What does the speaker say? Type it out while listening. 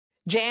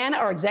Jann,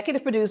 our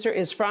executive producer,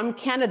 is from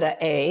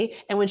Canada,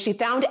 and when she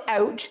found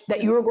out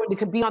that you were going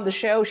to be on the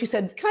show, she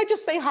said, can I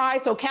just say hi?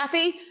 So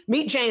Kathy,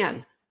 meet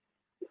Jann.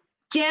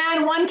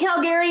 Jann, one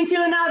Calgarian to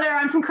another.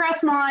 I'm from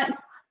Crestmont.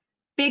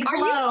 Big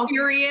hello. Are you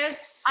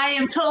serious? I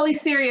am totally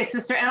serious,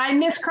 sister. And I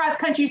miss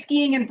cross-country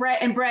skiing in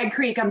Bragg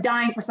Creek. I'm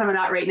dying for some of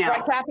that right now.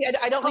 Right, Kathy,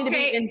 I don't mean to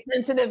be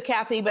insensitive,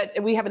 Kathy,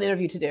 but we have an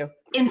interview to do.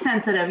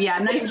 Insensitive, yeah.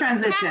 Nice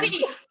transition.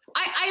 Kathy,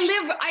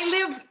 I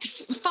live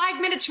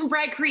 5 minutes from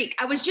Bragg Creek.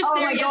 I was just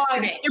there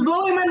yesterday. God. You're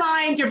blowing my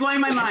mind. You're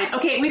blowing my mind.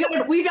 Okay,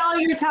 we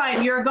value your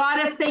time. You're a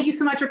goddess. Thank you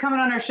so much for coming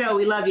on our show.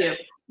 We love you.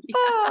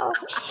 Oh.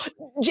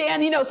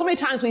 Jann, so many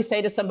times we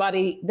say to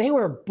somebody, they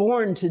were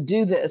born to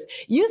do this.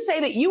 You say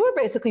that you were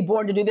basically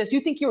born to do this.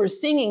 You think you were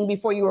singing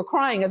before you were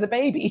crying as a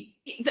baby.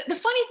 The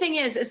funny thing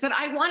is that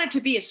I wanted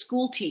to be a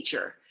school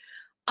teacher.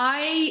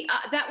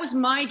 That was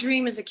my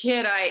dream as a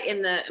kid.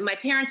 In my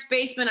parents'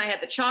 basement, I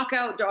had the chalk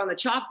out on the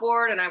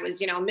chalkboard, and I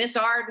was, Miss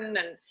Arden.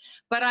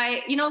 But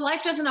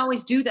life doesn't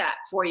always do that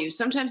for you.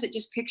 Sometimes it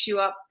just picks you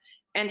up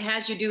and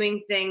has you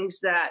doing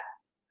things that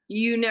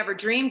you never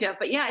dreamed of.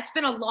 But yeah, it's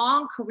been a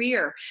long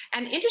career.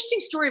 An interesting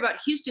story about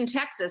Houston,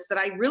 Texas that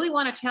I really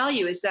want to tell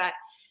you is that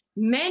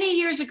many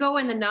years ago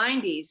in the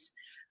 90s,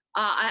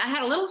 I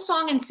had a little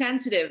song,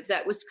 Insensitive,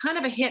 that was kind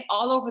of a hit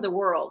all over the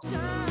world.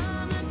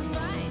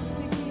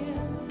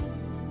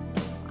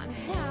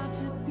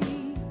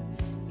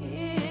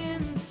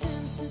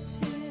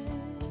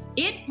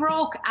 It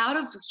broke out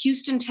of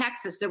Houston,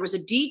 Texas. There was a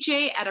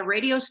DJ at a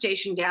radio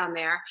station down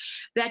there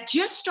that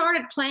just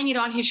started playing it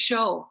on his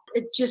show.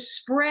 It just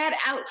spread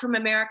out from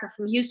America,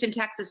 from Houston,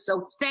 Texas.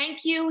 So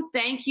thank you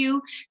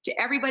to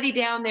everybody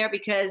down there,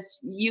 because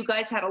you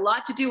guys had a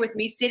lot to do with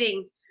me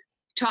sitting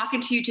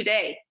talking to you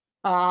today.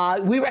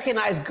 We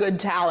recognize good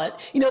talent.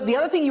 The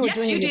other thing you were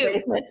doing in your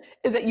basement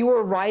is that you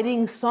were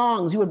writing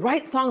songs. You would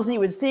write songs and you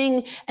would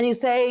sing, and you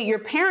say your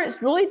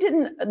parents really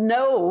didn't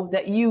know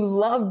that you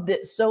loved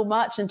it so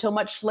much until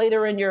much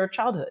later in your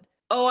childhood.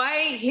 Oh,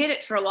 I hid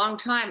it for a long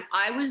time.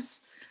 I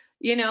was,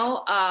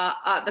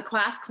 the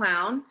class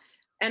clown.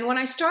 And when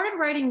I started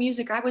writing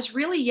music, I was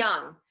really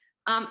young.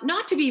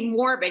 Not to be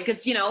morbid,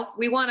 because,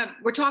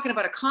 we're talking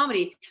about a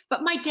comedy,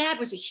 but my dad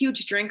was a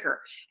huge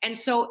drinker. And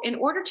so in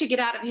order to get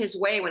out of his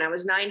way when I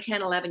was 9,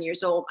 10, 11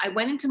 years old, I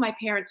went into my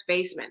parents'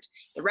 basement.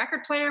 The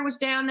record player was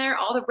down there,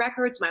 all the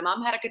records. My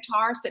mom had a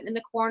guitar sitting in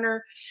the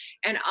corner.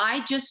 And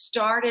I just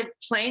started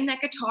playing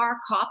that guitar,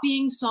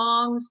 copying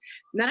songs.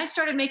 And then I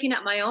started making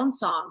up my own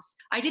songs.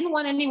 I didn't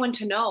want anyone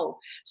to know.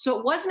 So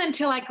it wasn't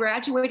until I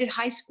graduated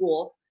high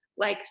school,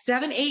 like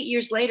 7, 8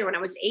 years later, when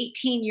I was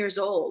 18 years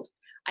old,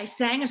 I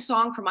sang a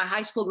song for my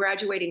high school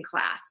graduating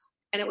class.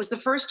 And it was the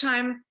first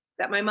time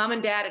that my mom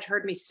and dad had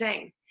heard me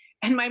sing.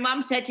 And my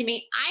mom said to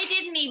me, I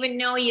didn't even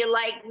know you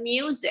liked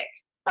music.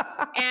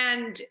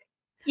 And,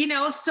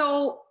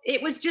 so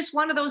it was just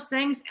one of those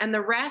things. And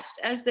the rest,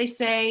 as they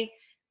say,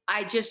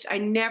 I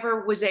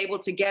never was able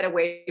to get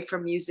away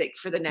from music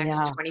for the next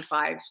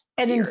 25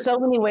 And years. In so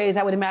many ways,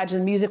 I would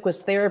imagine music was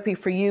therapy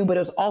for you, but it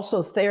was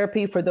also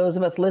therapy for those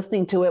of us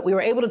listening to it. We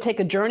were able to take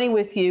a journey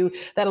with you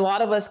that a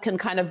lot of us can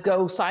kind of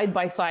go side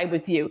by side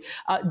with you,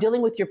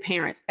 dealing with your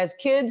parents. As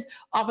kids,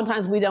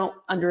 oftentimes we don't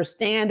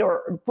understand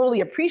or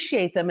fully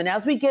appreciate them. And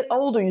as we get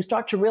older, you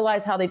start to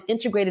realize how they've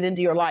integrated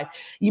into your life.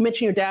 You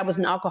mentioned your dad was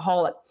an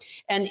alcoholic,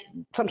 and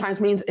sometimes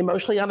means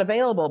emotionally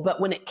unavailable.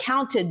 But when it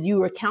counted,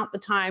 you recount the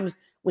times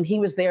when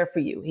he was there for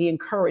you. He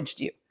encouraged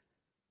you.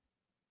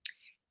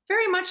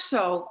 Very much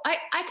so.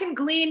 I can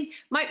glean,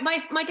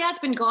 my dad's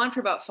been gone for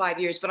about 5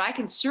 years, but I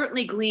can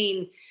certainly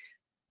glean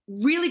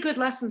really good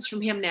lessons from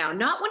him now.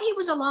 Not when he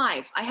was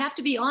alive. I have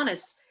to be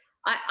honest.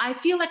 I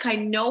feel like I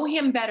know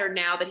him better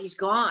now that he's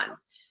gone.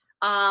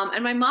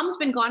 And my mom's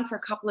been gone for a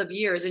couple of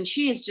years, and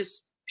she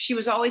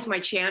was always my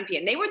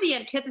champion. They were the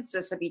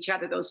antithesis of each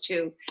other, those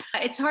two.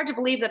 It's hard to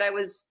believe that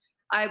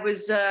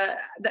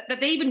that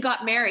they even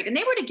got married, and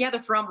they were together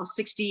for almost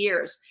 60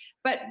 years,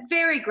 but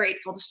very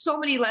grateful. There's so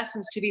many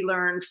lessons to be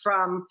learned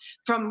from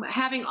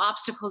having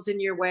obstacles in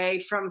your way,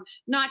 from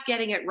not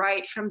getting it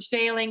right, from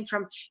failing,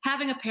 from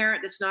having a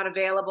parent that's not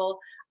available.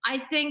 I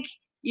think,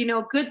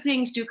 good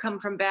things do come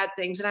from bad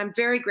things. And I'm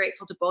very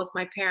grateful to both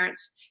my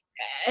parents.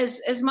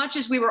 As much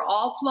as we were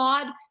all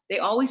flawed, they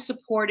always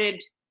supported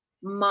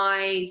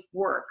my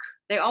work.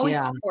 They always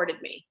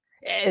supported me.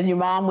 And your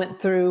mom went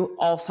through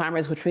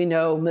Alzheimer's, which we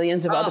know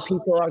millions of other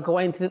people are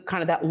going through,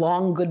 kind of that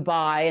long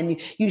goodbye.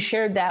 And you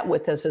shared that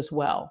with us as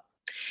well.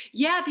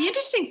 Yeah, the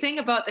interesting thing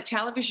about the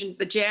television,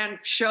 the Jann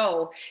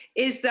show,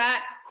 is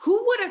that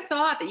who would have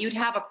thought that you'd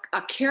have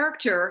a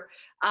character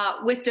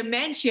with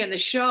dementia in the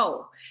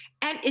show?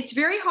 And it's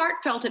very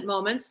heartfelt at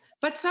moments,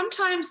 but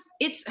sometimes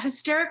it's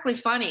hysterically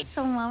funny.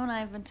 So Mom and I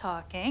have been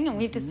talking, and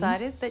we've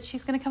decided that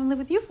she's going to come live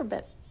with you for a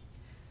bit.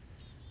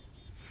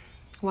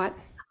 What?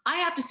 I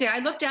have to say, I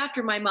looked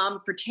after my mom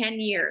for 10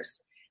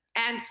 years,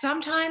 and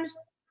sometimes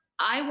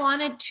I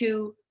wanted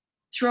to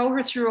throw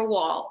her through a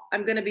wall.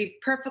 I'm going to be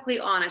perfectly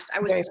honest. I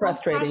was so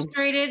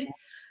frustrated.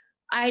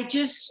 I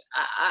just,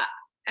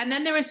 and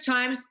then there was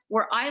times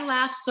where I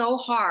laughed so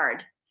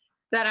hard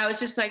that I was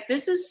just like,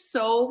 this is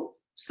so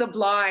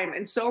sublime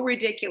and so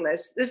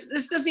ridiculous.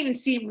 This doesn't even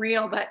seem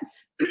real, but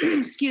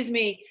excuse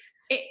me.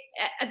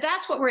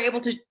 That's what we're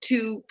able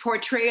to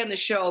portray on the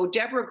show.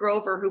 Deborah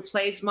Grover, who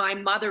plays my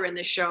mother in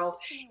the show,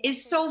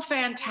 is so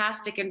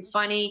fantastic and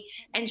funny,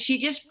 and she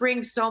just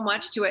brings so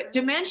much to it.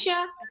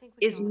 Dementia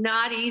is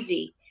not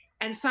easy,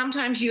 and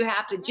sometimes you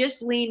have to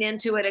just lean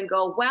into it and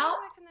go, well,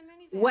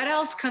 what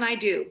else can I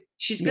do?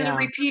 She's going to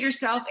repeat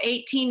herself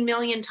 18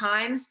 million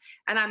times,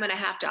 and I'm going to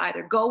have to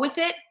either go with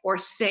it or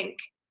sink.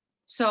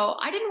 So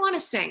I didn't want to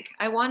sink.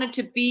 I wanted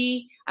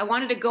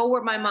to go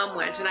where my mom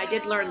went, and I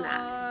did learn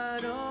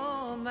that.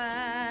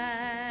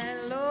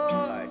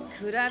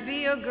 Could I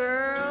be a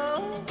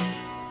girl?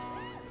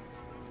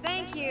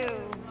 Thank you.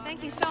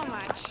 Thank you so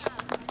much.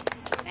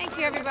 Thank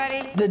you,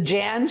 everybody. The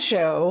Jann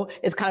Show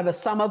is kind of a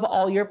sum of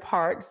all your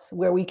parts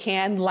where we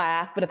can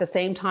laugh, but at the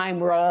same time,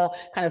 we're all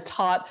kind of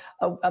taught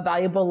a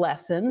valuable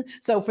lesson.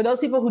 So for those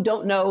people who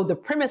don't know the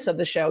premise of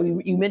the show,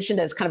 you mentioned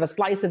it as kind of a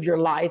slice of your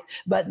life,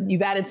 but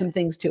you've added some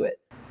things to it.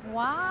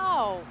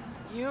 Wow,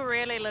 you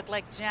really look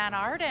like Jann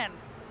Arden.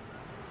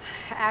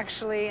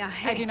 Actually,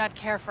 I do not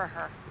care for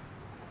her.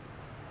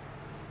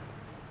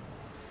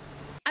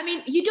 I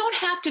mean, you don't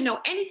have to know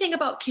anything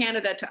about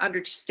Canada to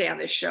understand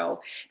this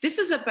show. This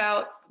is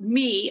about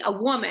me, a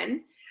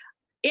woman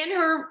in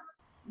her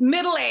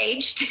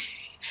middle-aged,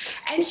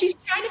 and she's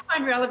trying to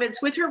find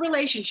relevance with her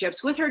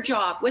relationships, with her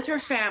job, with her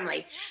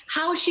family.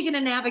 How is she going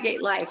to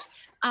navigate life?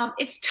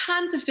 It's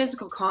tons of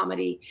physical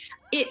comedy.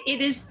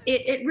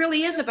 It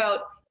really is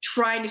about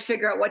trying to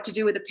figure out what to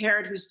do with a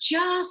parent who's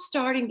just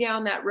starting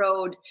down that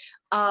road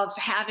of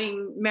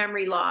having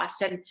memory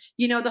loss. And,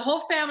 you know, the whole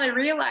family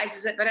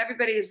realizes it, but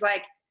everybody is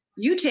like,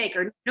 you take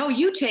her. No,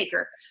 you take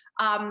her.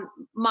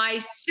 My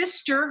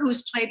sister,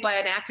 who's played by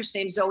an actress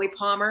named Zoe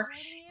Palmer,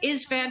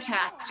 is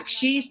fantastic.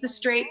 She's the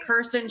straight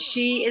person.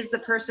 She is the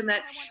person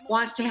that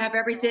wants to have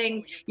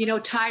everything, you know,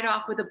 tied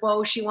off with a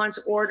bow. She wants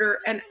order.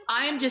 And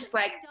I'm just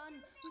like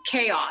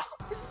chaos.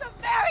 This is a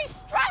very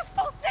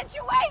stressful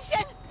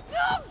situation.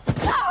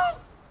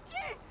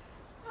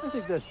 I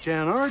think that's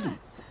Jann Arden.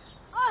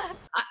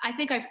 I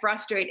think I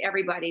frustrate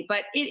everybody,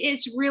 but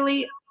it's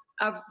really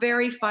a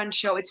very fun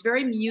show. It's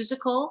very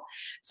musical.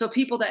 So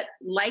people that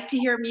like to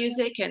hear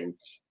music, and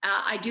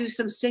I do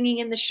some singing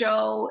in the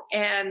show,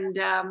 and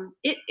I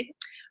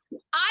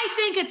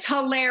think it's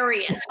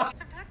hilarious. I'm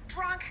not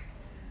drunk.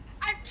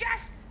 I'm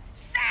just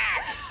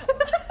sad.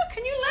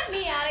 Can you let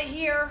me out of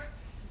here?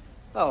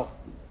 Oh,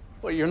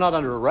 well, you're not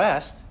under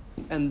arrest,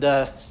 and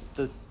the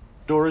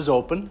door is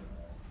open.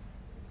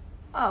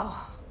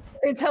 Oh.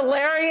 It's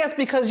hilarious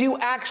because you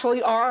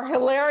actually are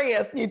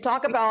hilarious. You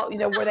talk about, you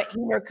know, where that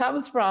humor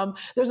comes from.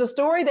 There's a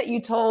story that you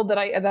told that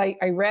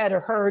I read or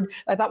heard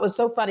I thought was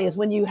so funny is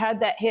when you had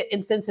that hit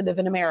Insensitive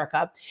in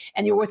America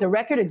and you're with a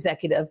record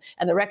executive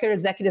and the record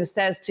executive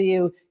says to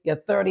you, you're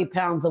 30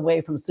 pounds away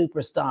from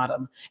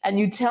superstardom. And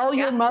you tell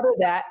your mother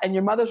that, and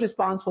your mother's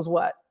response was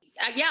what?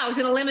 I was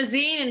in a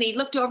limousine and he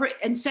looked over.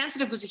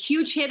 Insensitive was a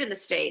huge hit in the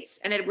States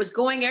and it was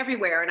going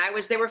everywhere. And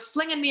they were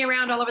flinging me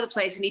around all over the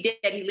place. And he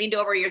leaned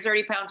over, you're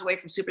 30 pounds away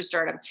from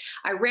superstardom.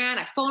 I ran,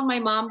 I phoned my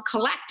mom,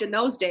 collect in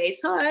those days.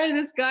 Hi,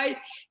 this guy.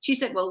 She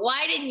said, well,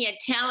 why didn't you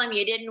tell him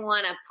you didn't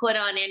want to put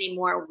on any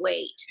more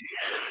weight?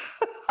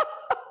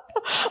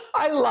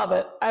 I love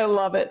it. I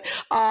love it.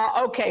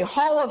 Okay,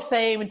 Hall of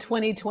Fame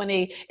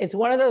 2020. It's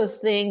one of those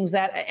things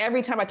that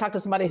every time I talk to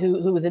somebody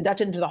who was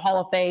inducted into the Hall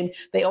of Fame,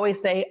 they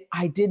always say,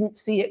 I didn't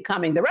see it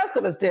coming. The rest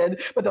of us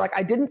did, but they're like,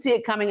 I didn't see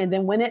it coming. And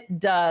then when it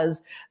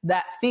does,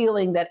 that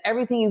feeling that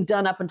everything you've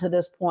done up until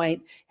this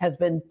point has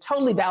been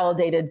totally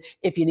validated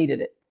if you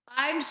needed it.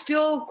 I'm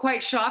still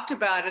quite shocked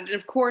about it. And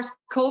of course,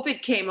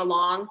 COVID came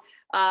along.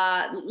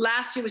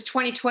 Last year was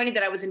 2020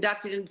 that I was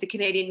inducted into the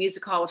Canadian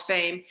Music Hall of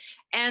Fame.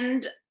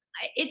 And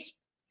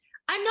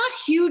I'm not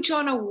huge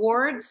on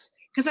awards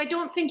because I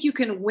don't think you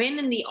can win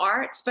in the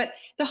arts, but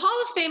the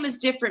Hall of Fame is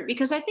different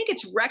because I think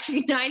it's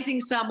recognizing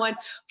someone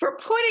for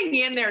putting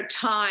in their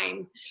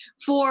time,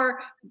 for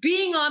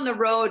being on the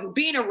road and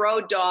being a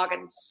road dog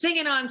and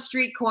singing on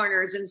street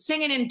corners and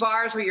singing in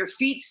bars where your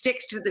feet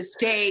sticks to the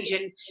stage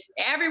and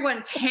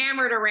everyone's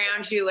hammered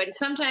around you. And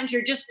sometimes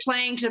you're just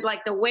playing to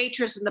like the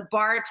waitress and the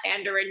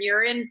bartender and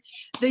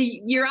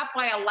you're up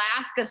by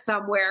Alaska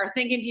somewhere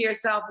thinking to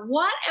yourself,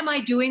 what am I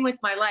doing with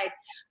my life?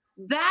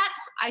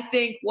 That's, I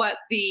think, what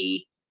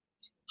the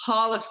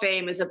Hall of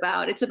Fame is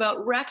about. It's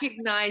about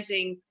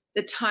recognizing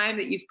the time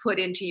that you've put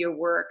into your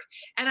work.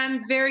 And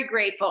I'm very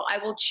grateful. I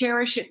will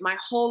cherish it my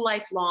whole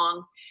life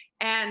long.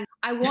 And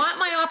I want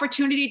my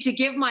opportunity to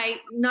give my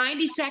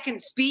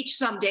 90-second speech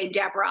someday,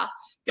 Deborah,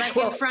 like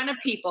in front of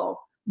people.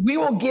 We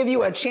will give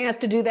you a chance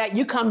to do that.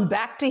 You come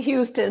back to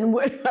Houston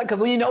because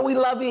we know we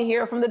love you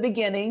here from the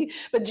beginning.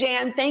 But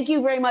Jann, thank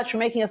you very much for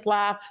making us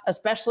laugh,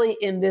 especially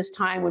in this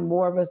time when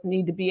more of us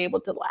need to be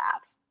able to laugh.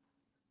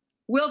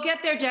 We'll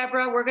get there,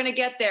 Deborah. We're going to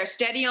get there.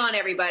 Steady on,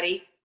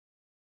 everybody.